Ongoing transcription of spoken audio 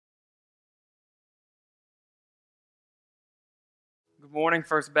Good morning,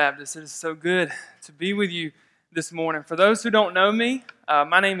 First Baptist. It is so good to be with you this morning. For those who don't know me,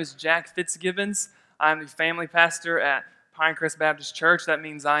 my name is Jack Fitzgibbons. I'm the family pastor at Pinecrest Baptist Church. That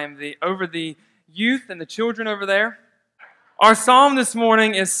means I am over the youth and the children over there. Our psalm this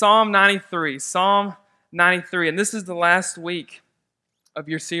morning is Psalm 93. Psalm 93. And this is the last week of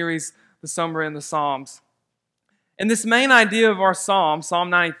your series, The Summary in the Psalms. And this main idea of our psalm,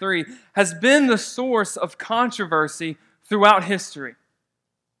 Psalm 93, has been the source of controversy throughout history.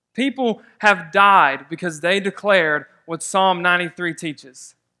 People have died because they declared what Psalm 93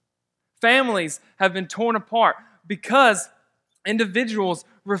 teaches. Families have been torn apart because individuals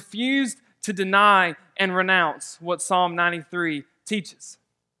refused to deny and renounce what Psalm 93 teaches.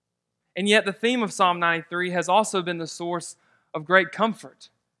 And yet the theme of Psalm 93 has also been the source of great comfort.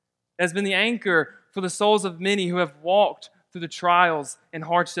 It has been the anchor for the souls of many who have walked through the trials and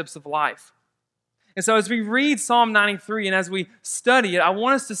hardships of life. And so as we read Psalm 93 and as we study it, I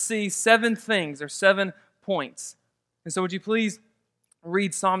want us to see 7 things or 7 points. And so would you please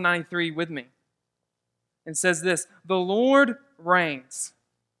read Psalm 93 with me? It says this: "The Lord reigns.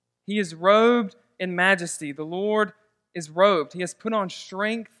 He is robed in majesty. The Lord is robed. He has put on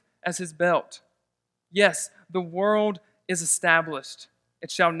strength as his belt. Yes, the world is established.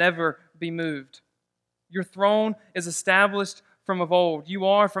 It shall never be moved. Your throne is established from of old. You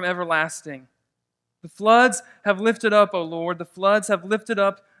are from everlasting. The floods have lifted up, O Lord. The floods have lifted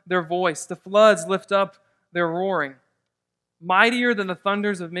up their voice. The floods lift up their roaring. Mightier than the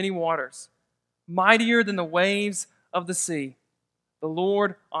thunders of many waters. Mightier than the waves of the sea. The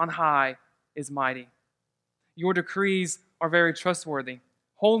Lord on high is mighty. Your decrees are very trustworthy.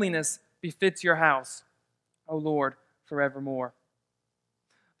 Holiness befits your house, O Lord, forevermore."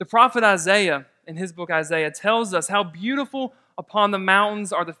 The prophet Isaiah, in his book Isaiah, tells us how beautiful upon the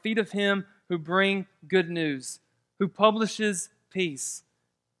mountains are the feet of him who bring good news, who publishes peace,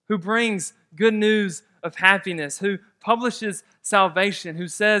 who brings good news of happiness, who publishes salvation, who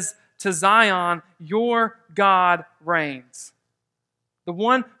says to Zion, "Your God reigns." The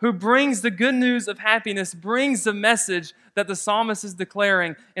one who brings the good news of happiness brings the message that the psalmist is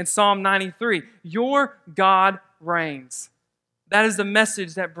declaring in Psalm 93. Your God reigns. That is the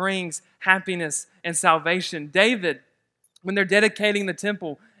message that brings happiness and salvation. David, when they're dedicating the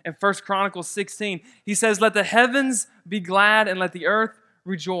temple in 1 Chronicles 16, he says, "Let the heavens be glad and let the earth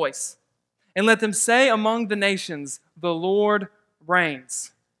rejoice. And let them say among the nations, the Lord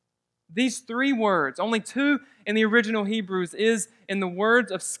reigns." These 3 words, only 2 in the original Hebrews, is, in the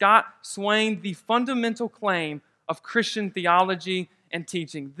words of Scott Swain, the fundamental claim of Christian theology and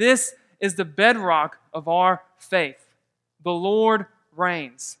teaching. This is the bedrock of our faith. The Lord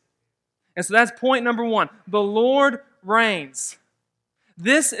reigns. And so that's point number 1. The Lord reigns.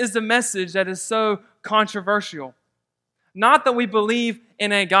 This is the message that is so controversial. Not that we believe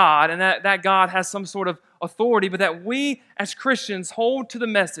in a God and that God has some sort of authority, but that we as Christians hold to the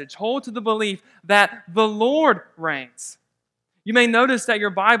message, hold to the belief that the Lord reigns. You may notice that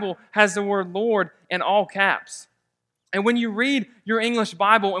your Bible has the word Lord in all caps. And when you read your English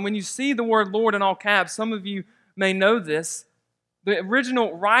Bible and when you see the word Lord in all caps, some of you may know this, the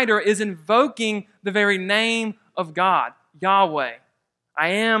original writer is invoking the very name of God, Yahweh. I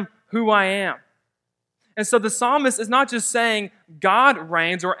am who I am. And so the psalmist is not just saying God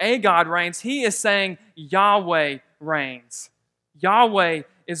reigns or a God reigns, he is saying Yahweh reigns. Yahweh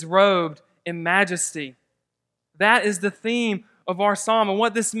is robed in majesty. That is the theme of our psalm. And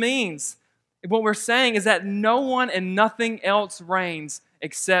what this means, what we're saying is that no one and nothing else reigns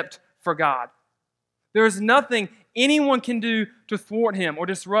except for God. There is nothing anyone can do to thwart him or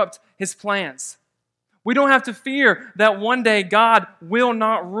disrupt his plans. We don't have to fear that one day God will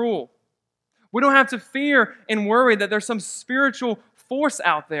not rule. We don't have to fear and worry that there's some spiritual force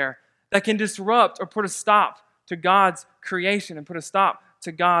out there that can disrupt or put a stop to God's creation and put a stop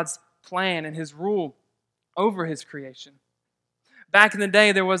to God's plan and his rule over his creation. Back in the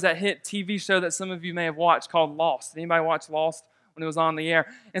day, there was that hit TV show that some of you may have watched called Lost. Did anybody watch Lost when it was on the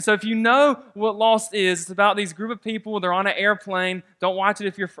air? And so if you know what Lost is, it's about these group of people, they're on an airplane. Don't watch it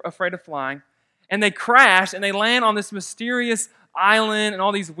if you're afraid of flying. And they crash and they land on this mysterious island and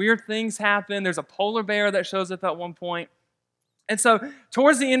all these weird things happen. There's a polar bear that shows up at one point. And so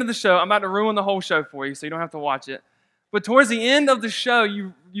towards the end of the show, I'm about to ruin the whole show for you so you don't have to watch it. But towards the end of the show,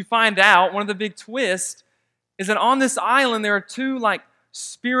 you find out one of the big twists is that on this island there are 2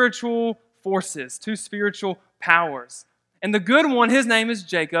 spiritual forces, 2 spiritual powers. And the good one, his name is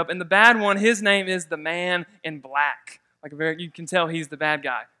Jacob, and the bad one, his name is the man in black. You can tell he's the bad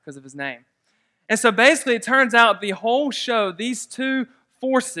guy because of his name. And so basically it turns out the whole show, these 2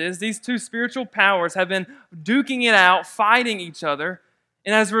 forces, these two spiritual powers, have been duking it out, fighting each other.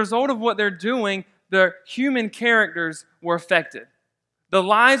 And as a result of what they're doing, the human characters were affected. The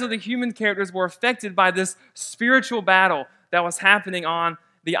lives of the human characters were affected by this spiritual battle that was happening on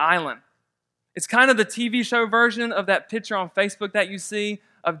the island. It's kind of the TV show version of that picture on Facebook that you see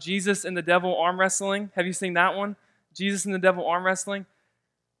of Jesus and the devil arm wrestling. Have you seen that one? Jesus and the devil arm wrestling?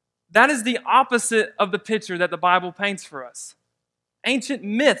 That is the opposite of the picture that the Bible paints for us. Ancient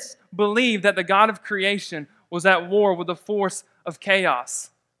myths believed that the God of creation was at war with the force of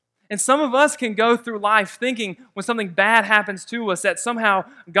chaos. And some of us can go through life thinking when something bad happens to us that somehow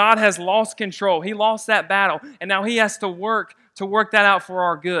God has lost control. He lost that battle, and now He has to work that out for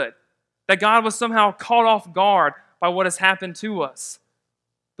our good. That God was somehow caught off guard by what has happened to us.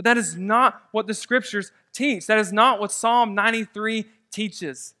 But that is not what the Scriptures teach. That is not what Psalm 93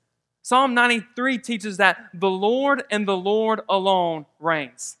 teaches. Psalm 93 teaches that the Lord and the Lord alone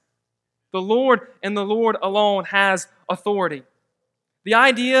reigns. The Lord and the Lord alone has authority. The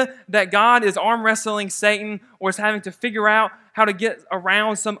idea that God is arm wrestling Satan or is having to figure out how to get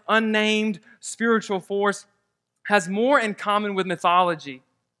around some unnamed spiritual force has more in common with mythology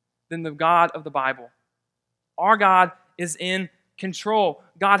than the God of the Bible. Our God is in control.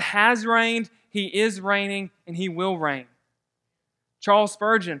 God has reigned, He is reigning, and He will reign. Charles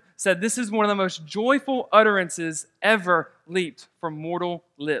Spurgeon said, "This is one of the most joyful utterances ever leaped from mortal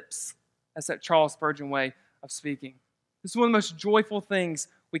lips." That's that Charles Spurgeon way of speaking. This is one of the most joyful things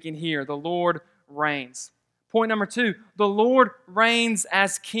we can hear. The Lord reigns. Point number 2, the Lord reigns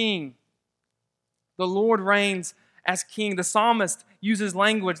as King. The Lord reigns as King. The psalmist uses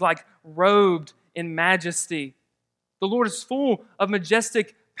language like robed in majesty. The Lord is full of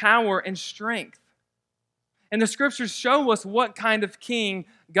majestic power and strength. And the Scriptures show us what kind of king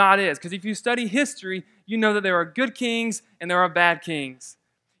God is. Because if you study history, you know that there are good kings and there are bad kings.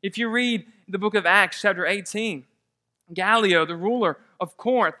 If you read the book of Acts, chapter 18, Gallio, the ruler of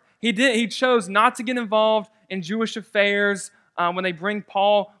Corinth, he chose not to get involved in Jewish affairs when they bring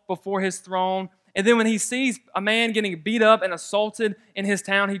Paul before his throne. And then when he sees a man getting beat up and assaulted in his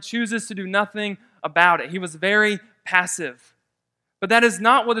town, he chooses to do nothing about it. He was very passive. But that is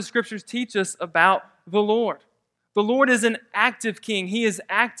not what the Scriptures teach us about the Lord. The Lord is an active king. He is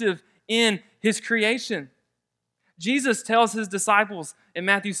active in His creation. Jesus tells His disciples in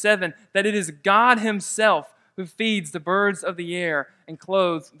Matthew 7 that it is God Himself who feeds the birds of the air and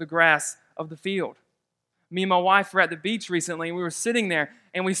clothes the grass of the field. Me and my wife were at the beach recently, and we were sitting there,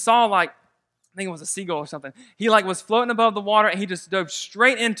 and we saw I think it was a seagull or something. He was floating above the water, and he just dove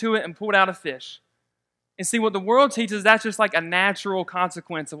straight into it and pulled out a fish. And see, what the world teaches, that's just like a natural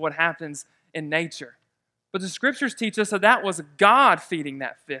consequence of what happens in nature. But the Scriptures teach us that was God feeding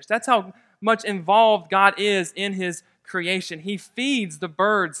that fish. That's how much involved God is in His creation. He feeds the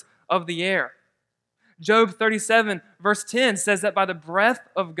birds of the air. Job 37, verse 10 says that by the breath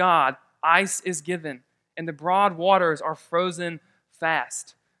of God, ice is given, and the broad waters are frozen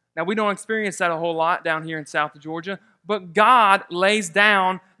fast. Now, we don't experience that a whole lot down here in South Georgia, but God lays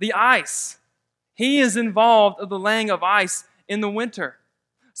down the ice. He is involved in the laying of ice in the winter.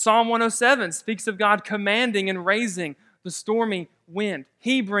 Psalm 107 speaks of God commanding and raising the stormy wind.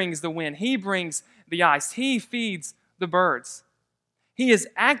 He brings the wind. He brings the ice. He feeds the birds. He is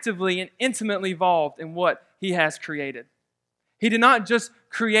actively and intimately involved in what He has created. He did not just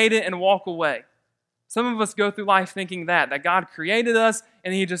create it and walk away. Some of us go through life thinking that God created us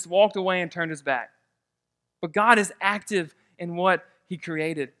and He just walked away and turned His back. But God is active in what He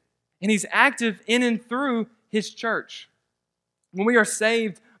created. And He's active in and through His church. When we are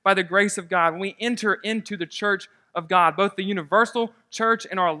saved by the grace of God, when we enter into the church of God, both the universal church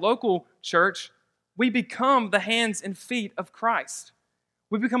and our local church, we become the hands and feet of Christ.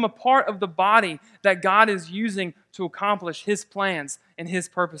 We become a part of the body that God is using to accomplish His plans and His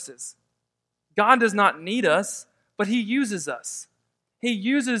purposes. God does not need us, but He uses us. He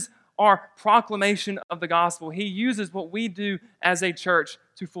uses our proclamation of the gospel. He uses what we do as a church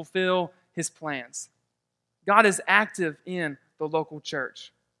to fulfill His plans. God is active in the local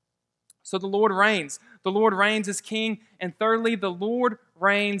church. So the Lord reigns. The Lord reigns as King. And thirdly, the Lord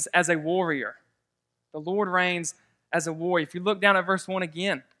reigns as a warrior. The Lord reigns as a warrior. If you look down at verse 1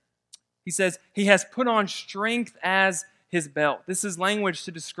 again, He says, He has put on strength as His belt. This is language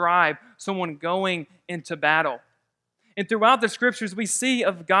to describe someone going into battle. And throughout the Scriptures, we see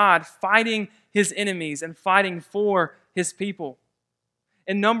of God fighting His enemies and fighting for His people.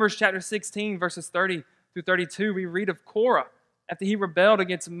 In Numbers chapter 16, verses 30 through 32, we read of Korah after he rebelled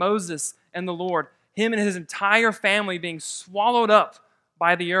against Moses and the Lord, him and his entire family being swallowed up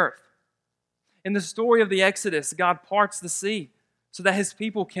by the earth. In the story of the Exodus, God parts the sea so that his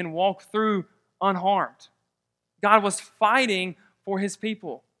people can walk through unharmed. God was fighting for his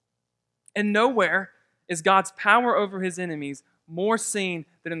people. And nowhere is God's power over his enemies more seen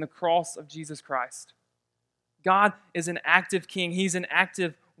than in the cross of Jesus Christ. God is an active king. He's an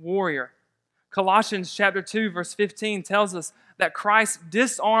active warrior. Colossians chapter 2, verse 15 tells us that Christ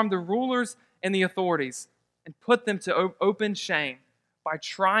disarmed the rulers and the authorities and put them to open shame by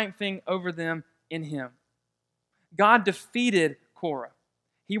triumphing over them in him. God defeated Korah.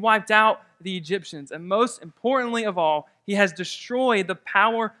 He wiped out the Egyptians. And most importantly of all, he has destroyed the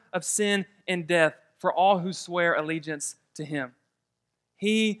power of sin and death for all who swear allegiance to him.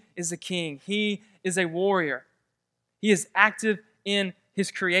 He is a king. He is a warrior. He is active in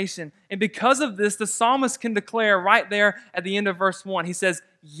his creation. And because of this, the psalmist can declare right there at the end of verse 1, he says,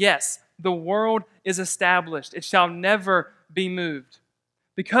 yes, the world is established. It shall never be moved.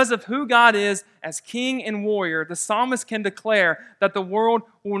 Because of who God is as king and warrior, the psalmist can declare that the world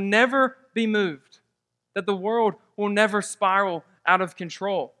will never be moved, that the world will never spiral out of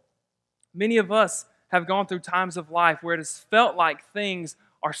control. Many of us have gone through times of life where it has felt like things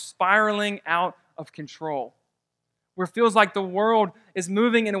are spiraling out of control, where it feels like the world is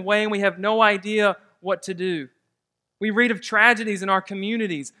moving in a way and we have no idea what to do. We read of tragedies in our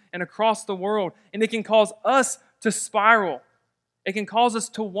communities and across the world, and it can cause us to spiral. It can cause us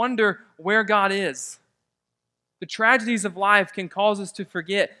to wonder where God is. The tragedies of life can cause us to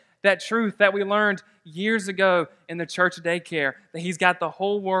forget that truth that we learned years ago in the church daycare, that He's got the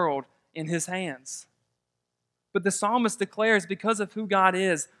whole world in His hands. But the psalmist declares because of who God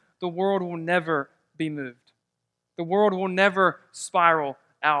is, the world will never be moved. The world will never spiral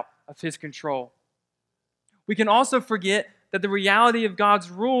out of His control. We can also forget that the reality of God's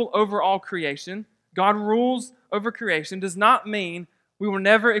rule over all creation, God rules over creation, does not mean we will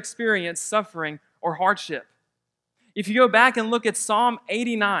never experience suffering or hardship. If you go back and look at Psalm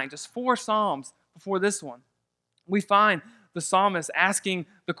 89, just 4 Psalms before this one, we find the psalmist asking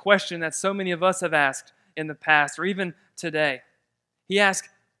the question that so many of us have asked in the past or even today. He asks,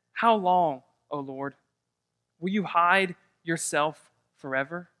 how long, O Lord, will you hide yourself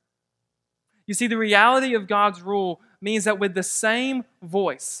forever? You see, the reality of God's rule means that with the same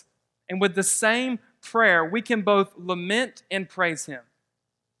voice and with the same prayer, we can both lament and praise Him.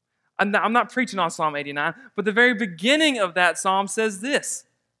 I'm not preaching on Psalm 89, but the very beginning of that psalm says this.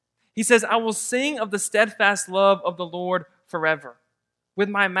 He says, I will sing of the steadfast love of the Lord forever. With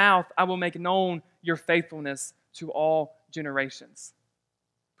my mouth, I will make known your faithfulness to all generations.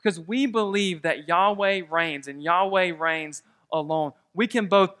 Because we believe that Yahweh reigns and Yahweh reigns alone. We can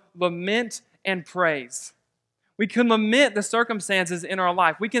both lament and praise. We can lament the circumstances in our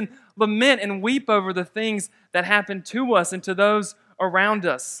life. We can lament and weep over the things that happen to us and to those around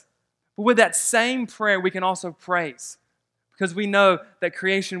us. But with that same prayer, we can also praise, because we know that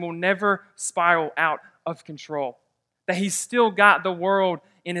creation will never spiral out of control, that He's still got the world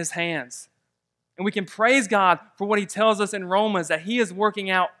in His hands. And we can praise God for what He tells us in Romans, that He is working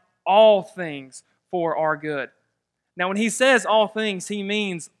out all things for our good. Now, when He says all things, He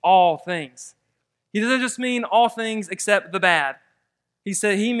means all things. He doesn't just mean all things except the bad.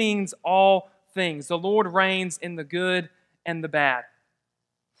 He means all things. The Lord reigns in the good and the bad.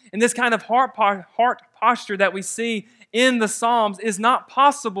 And this kind of heart posture that we see in the Psalms is not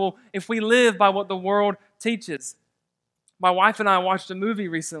possible if we live by what the world teaches. My wife and I watched a movie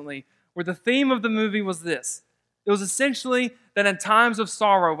recently where the theme of the movie was this. It was essentially that in times of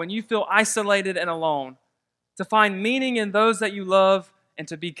sorrow, when you feel isolated and alone, to find meaning in those that you love and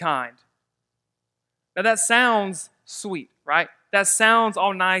to be kind. Now that sounds sweet, right? That sounds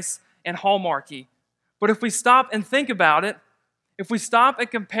all nice and hallmarky. But if we stop and think about it, if we stop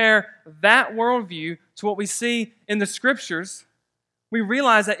and compare that worldview to what we see in the Scriptures, we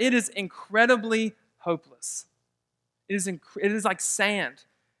realize that it is incredibly hopeless. It is like sand.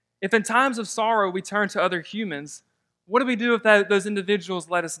 If in times of sorrow we turn to other humans, what do we do if those individuals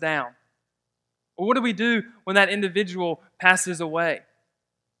let us down? Or what do we do when that individual passes away?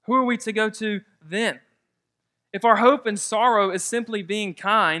 Who are we to go to then? If our hope in sorrow is simply being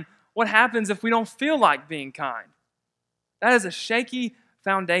kind, what happens if we don't feel like being kind? That is a shaky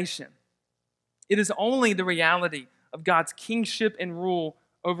foundation. It is only the reality of God's kingship and rule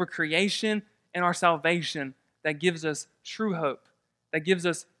over creation and our salvation that gives us true hope, that gives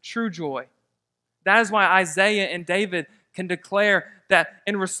us true joy. That is why Isaiah and David can declare that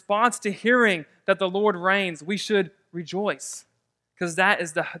in response to hearing that the Lord reigns, we should rejoice, because that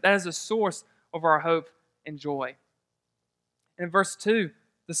is the source of our hope and joy. In verse 2,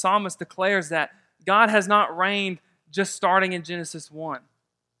 the psalmist declares that God has not reigned just starting in Genesis 1.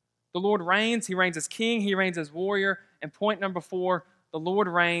 The Lord reigns. He reigns as king. He reigns as warrior. And point number 4, the Lord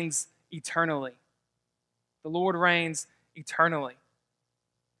reigns eternally. The Lord reigns eternally.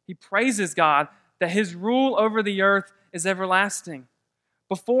 He praises God that his rule over the earth is everlasting.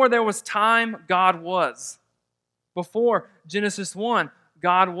 Before there was time, God was. Before Genesis 1,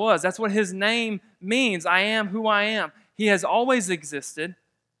 God was. That's what his name means. I am who I am. He has always existed.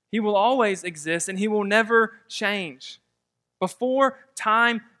 He will always exist, and he will never change. Before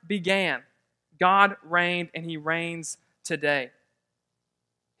time began, God reigned, and he reigns today.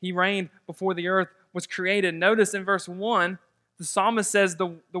 He reigned before the earth was created. Notice in verse 1, the psalmist says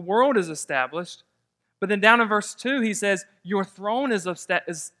the world is established. But then down in verse 2, he says, your throne is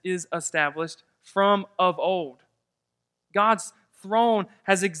established from of old. God's throne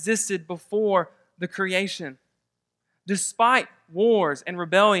has existed before the creation. Despite wars and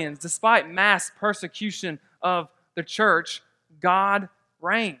rebellions, despite mass persecution of the church, God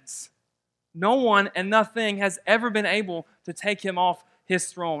reigns. No one and nothing has ever been able to take him off his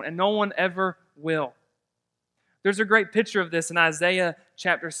throne, and no one ever will. There's a great picture of this in Isaiah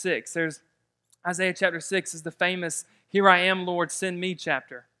chapter 6. Isaiah chapter 6 is the famous, "Here I am, Lord, send me"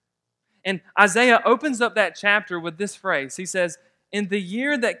 chapter. And Isaiah opens up that chapter with this phrase. He says, in the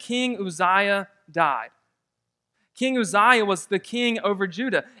year that King Uzziah died. King Uzziah was the king over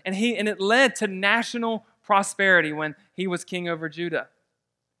Judah, and it led to national prosperity when he was king over Judah.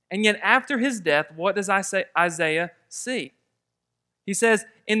 And yet after his death, what does Isaiah see? He says,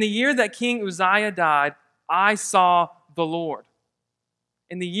 in the year that King Uzziah died, I saw the Lord.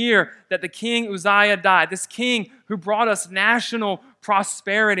 In the year that the King Uzziah died, this king who brought us national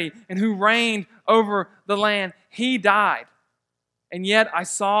prosperity and who reigned over the land, he died. And yet I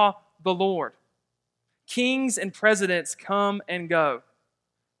saw the Lord. Kings and presidents come and go.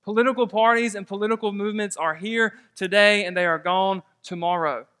 Political parties and political movements are here today and they are gone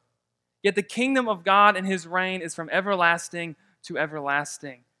tomorrow. Yet the kingdom of God and his reign is from everlasting to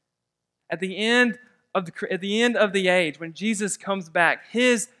everlasting. At the end of the age, when Jesus comes back,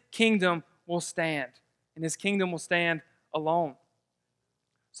 his kingdom will stand, and his kingdom will stand alone.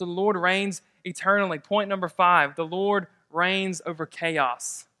 So the Lord reigns eternally. Point number 5, the Lord reigns over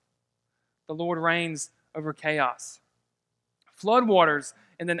chaos. The Lord reigns over chaos. Floodwaters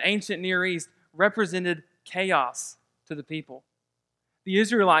in the ancient Near East represented chaos to the people. The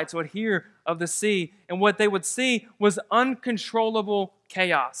Israelites would hear of the sea, and what they would see was uncontrollable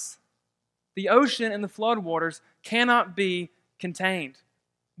chaos. The ocean and the floodwaters cannot be contained.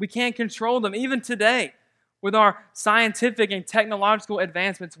 We can't control them. Even today, with our scientific and technological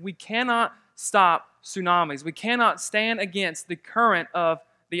advancements, we cannot stop tsunamis. We cannot stand against the current of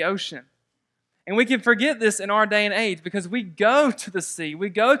the ocean. And we can forget this in our day and age because we go to the sea, we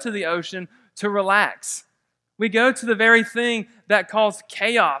go to the ocean to relax. We go to the very thing that caused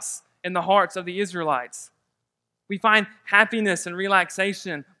chaos in the hearts of the Israelites. We find happiness and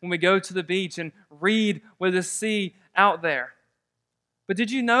relaxation when we go to the beach and read with the sea out there. But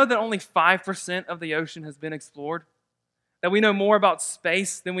did you know that only 5% of the ocean has been explored? That we know more about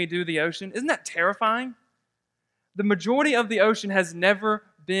space than we do the ocean? Isn't that terrifying? The majority of the ocean has never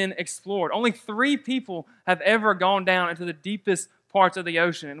been explored. Only 3 people have ever gone down into the deepest parts of the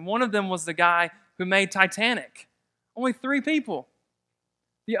ocean, and one of them was the guy who made Titanic. Only 3 people.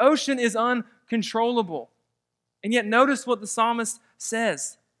 The ocean is uncontrollable. And yet notice what the psalmist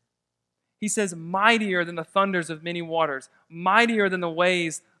says. He says, mightier than the thunders of many waters, mightier than the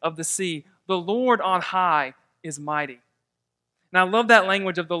waves of the sea. The Lord on high is mighty. And I love that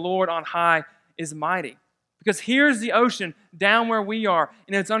language of the Lord on high is mighty. Because here's the ocean down where we are,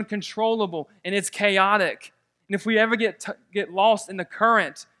 and it's uncontrollable, and it's chaotic. And if we ever get lost in the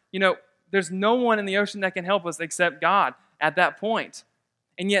current, there's no one in the ocean that can help us except God at that point.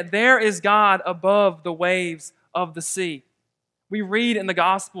 And yet there is God above the waves of the sea. We read in the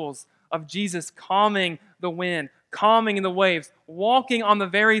Gospels of Jesus calming the wind, calming the waves, walking on the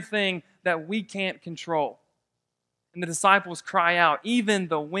very thing that we can't control. And the disciples cry out, even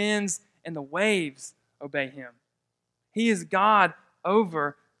the winds and the waves obey him. He is God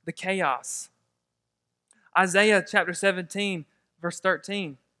over the chaos. Isaiah chapter 17, verse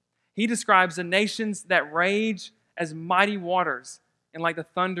 13. He describes the nations that rage as mighty waters and like the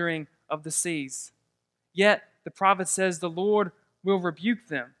thundering of the seas. Yet the prophet says the Lord will rebuke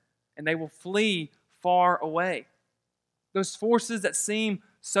them and they will flee far away. Those forces that seem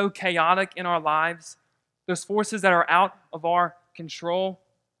so chaotic in our lives, those forces that are out of our control,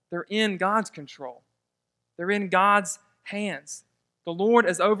 they're in God's control. They're in God's hands. The Lord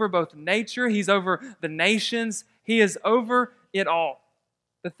is over both nature, He's over the nations, He is over it all.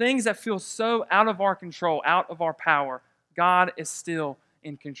 The things that feel so out of our control, out of our power, God is still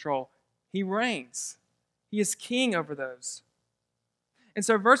in control. He reigns. He is king over those. And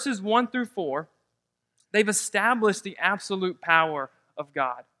so verses 1 through 4, they've established the absolute power of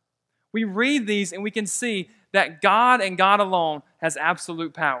God. We read these and we can see that God and God alone has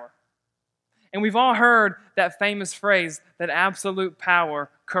absolute power. And we've all heard that famous phrase that absolute power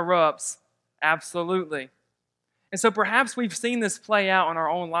corrupts absolutely. And so perhaps we've seen this play out in our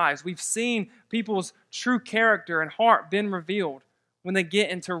own lives. We've seen people's true character and heart been revealed when they get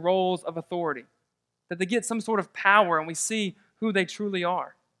into roles of authority, that they get some sort of power and we see who they truly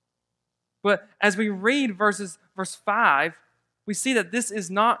are. But as we read verse 5, we see that this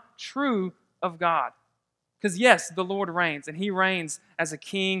is not true of God. Because yes, the Lord reigns, and He reigns as a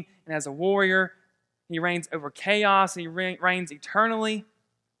king and as a warrior. He reigns over chaos, and He reigns eternally,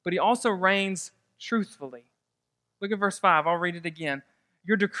 but He also reigns truthfully. Look at verse 5. I'll read it again.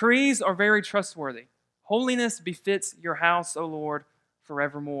 Your decrees are very trustworthy. Holiness befits your house, O Lord,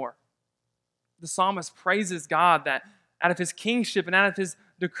 forevermore. The psalmist praises God that out of His kingship and out of His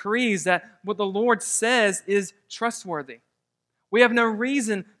decrees, that what the Lord says is trustworthy. We have no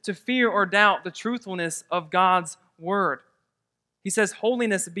reason to fear or doubt the truthfulness of God's word. He says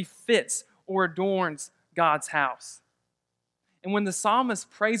holiness befits or adorns God's house. And when the psalmist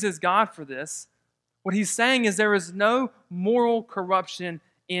praises God for this, what he's saying is there is no moral corruption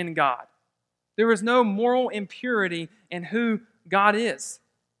in God. There is no moral impurity in who God is.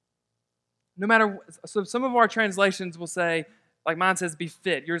 No matter, so some of our translations will say, like mine says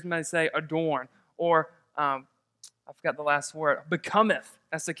befit, yours may say adorn, or I forgot the last word, becometh.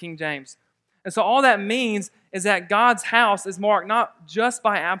 That's the King James. And so all that means is that God's house is marked not just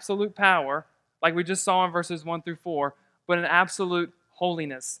by absolute power, like we just saw in verses 1 through 4, but an absolute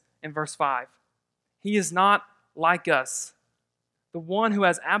holiness in verse 5. He is not like us. The one who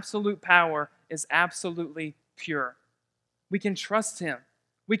has absolute power is absolutely pure. We can trust Him.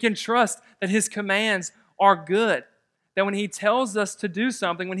 We can trust that His commands are good. That when He tells us to do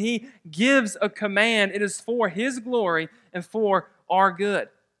something, when He gives a command, it is for His glory and for our good.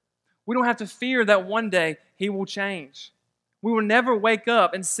 We don't have to fear that one day He will change. We will never wake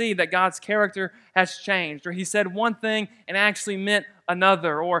up and see that God's character has changed, or He said one thing and actually meant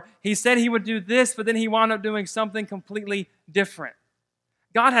another, or He said He would do this, but then He wound up doing something completely different.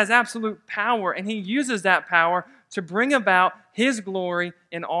 God has absolute power, and He uses that power to bring about His glory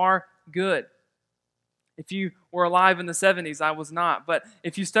and our good. If you were alive in the 70s, I was not. But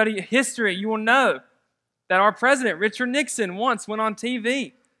if you study history, you will know that our president, Richard Nixon, once went on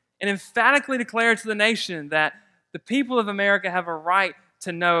TV and emphatically declared to the nation that the people of America have a right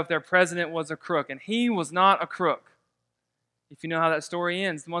to know if their president was a crook. And he was not a crook. If you know how that story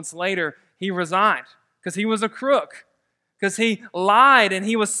ends, months later, he resigned because he was a crook, because he lied and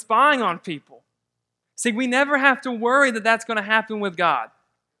he was spying on people. See, we never have to worry that that's going to happen with God,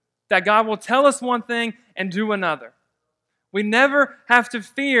 that God will tell us one thing and do another. We never have to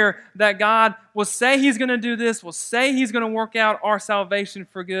fear that God will say He's going to do this, will say He's going to work out our salvation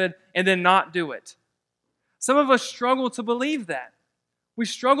for good, and then not do it. Some of us struggle to believe that. We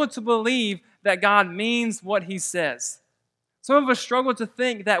struggle to believe that God means what He says. Some of us struggle to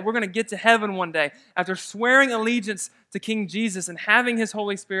think that we're going to get to heaven one day after swearing allegiance to King Jesus and having His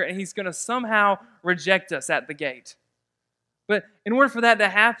Holy Spirit, and He's going to somehow reject us at the gate. But in order for that to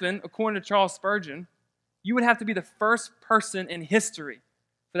happen, according to Charles Spurgeon, you would have to be the first person in history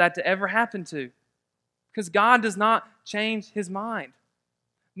for that to ever happen to. Because God does not change His mind.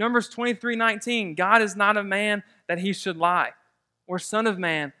 Numbers 23:19, God is not a man that He should lie, or son of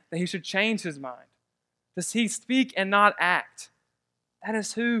man that He should change His mind. Does He speak and not act? That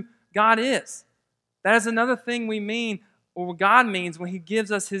is who God is. That is another thing we mean, or what God means when He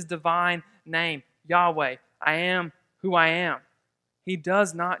gives us His divine name, Yahweh. I am who I am. He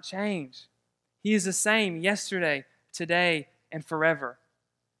does not change. He is the same yesterday, today, and forever.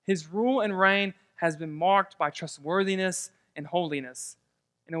 His rule and reign has been marked by trustworthiness and holiness,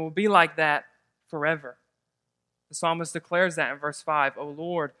 and it will be like that forever. The psalmist declares that in verse 5, O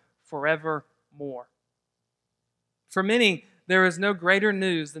Lord, forevermore. For many, there is no greater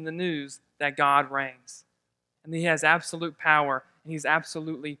news than the news that God reigns, and He has absolute power, and He's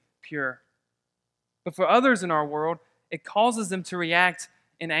absolutely pure. But for others in our world, it causes them to react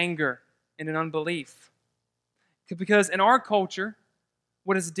in anger and in unbelief. Because in our culture,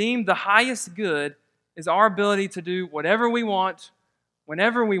 what is deemed the highest good is our ability to do whatever we want,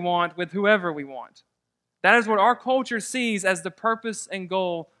 whenever we want, with whoever we want. That is what our culture sees as the purpose and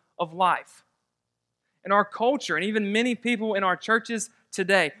goal of life. In our culture, and even many people in our churches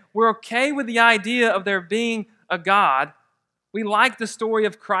today, we're okay with the idea of there being a God. We like the story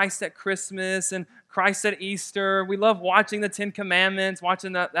of Christ at Christmas and Christ at Easter. We love watching the Ten Commandments,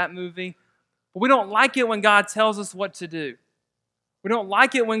 watching that movie. But we don't like it when God tells us what to do. We don't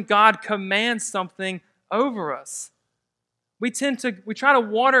like it when God commands something over us. We try to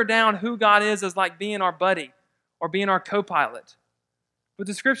water down who God is as like being our buddy or being our co-pilot. But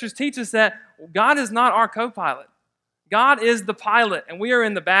the scriptures teach us that God is not our co-pilot. God is the pilot, and we are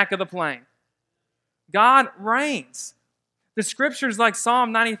in the back of the plane. God reigns. The scriptures like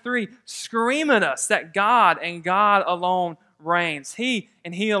Psalm 93 scream at us that God and God alone reigns. He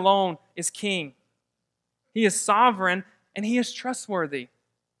and He alone is king. He is sovereign and He is trustworthy.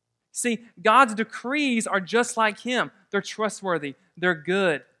 See, God's decrees are just like Him. They're trustworthy. They're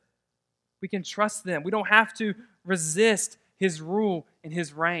good. We can trust them. We don't have to resist His rule and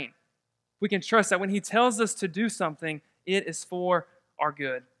His reign. We can trust that when He tells us to do something, it is for our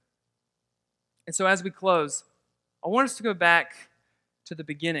good. And so as we close, I want us to go back to the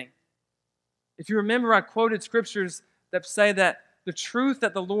beginning. If you remember, I quoted scriptures that say that the truth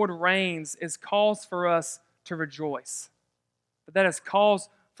that the Lord reigns is cause for us to rejoice. But that is cause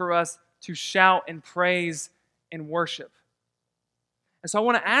for us to shout and praise and worship. And so I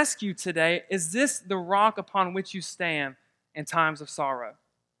want to ask you today, is this the rock upon which you stand in times of sorrow?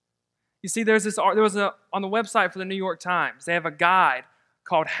 You see, on the website for the New York Times, they have a guide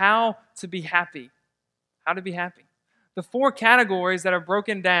called How to Be Happy. How to Be Happy. The 4 categories that are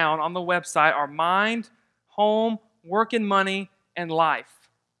broken down on the website are mind, home, work and money, and life.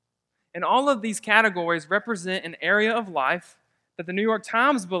 And all of these categories represent an area of life that the New York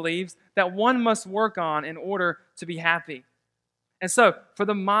Times believes that one must work on in order to be happy. And so, for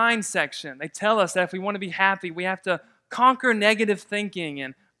the mind section, they tell us that if we want to be happy, we have to conquer negative thinking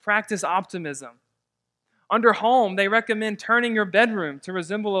and practice optimism. Under home, they recommend turning your bedroom to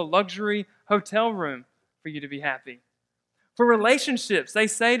resemble a luxury hotel room for you to be happy. For relationships, they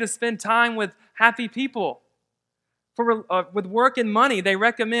say to spend time with happy people. With work and money, they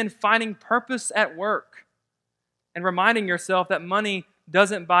recommend finding purpose at work and reminding yourself that money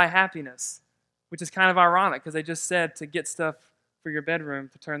doesn't buy happiness, which is kind of ironic because they just said to get stuff for your bedroom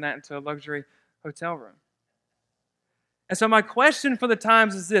to turn that into a luxury hotel room. And so my question for the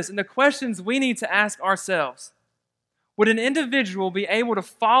times is this, and the questions we need to ask ourselves: would an individual be able to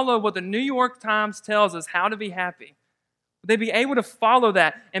follow what the New York Times tells us how to be happy? Would they be able to follow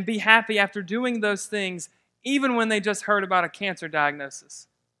that and be happy after doing those things even when they just heard about a cancer diagnosis?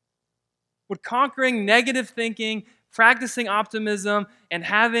 Would conquering negative thinking, practicing optimism, and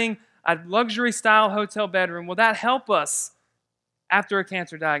having a luxury-style hotel bedroom, will that help us after a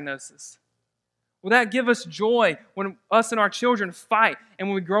cancer diagnosis? Will that give us joy when us and our children fight and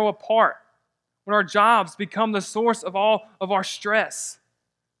when we grow apart? When our jobs become the source of all of our stress?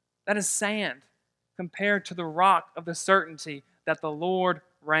 That is sand compared to the rock of the certainty that the Lord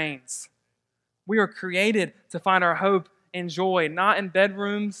reigns. We are created to find our hope and joy, not in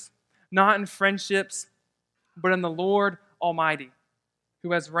bedrooms, not in friendships, but in the Lord Almighty,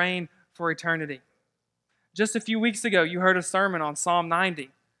 who has reigned for eternity. Just a few weeks ago, you heard a sermon on Psalm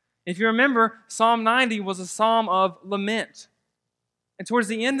 90. If you remember, Psalm 90 was a psalm of lament. And towards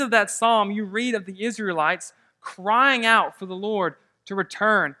the end of that psalm, you read of the Israelites crying out for the Lord to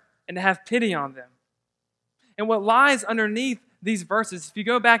return and to have pity on them. And what lies underneath these verses, if you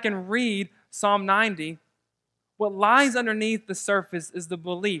go back and read Psalm 90, what lies underneath the surface is the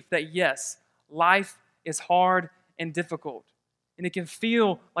belief that yes, life is hard and difficult, and it can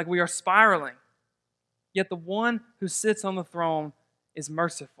feel like we are spiraling. Yet the one who sits on the throne is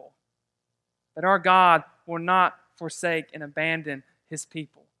merciful, that our God will not forsake and abandon His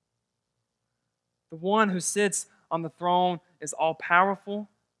people. The one who sits on the throne is all-powerful.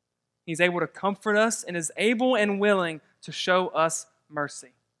 He's able to comfort us and is able and willing to show us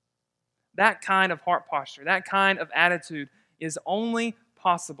mercy. That kind of heart posture, that kind of attitude is only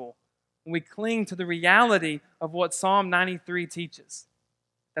possible when we cling to the reality of what Psalm 93 teaches,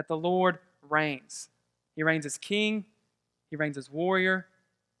 that the Lord reigns. He reigns as king. He reigns as warrior.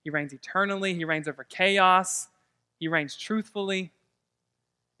 He reigns eternally. He reigns over chaos. He reigns truthfully.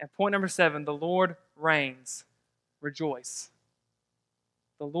 And point number 7, the Lord reigns. Rejoice.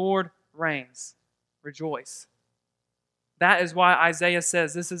 The Lord reigns. Rejoice. That is why Isaiah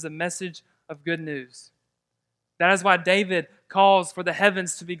says this is a message of good news. That is why David calls for the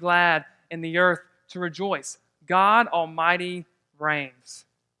heavens to be glad and the earth to rejoice. God Almighty reigns.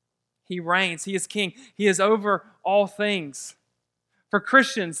 He reigns. He is king. He is over all things. For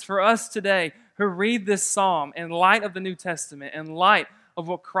Christians, for us today who read this psalm in light of the New Testament, in light of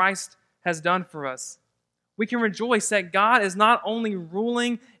what Christ has done for us, we can rejoice that God is not only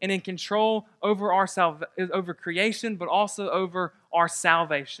ruling and in control over over creation, but also over our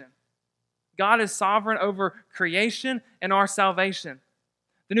salvation. God is sovereign over creation and our salvation.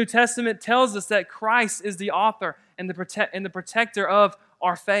 The New Testament tells us that Christ is the author and the protector of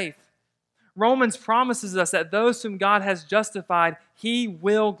our faith. Romans promises us that those whom God has justified, He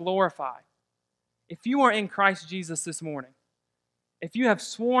will glorify. If you are in Christ Jesus this morning, if you have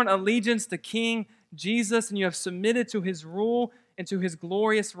sworn allegiance to King Jesus and you have submitted to His rule and to His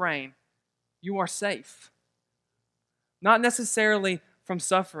glorious reign, you are safe. Not necessarily from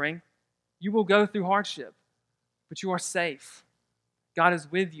suffering. You will go through hardship, but you are safe. God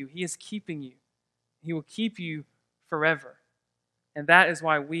is with you. He is keeping you. He will keep you forever. And that is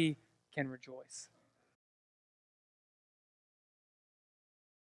why we can rejoice.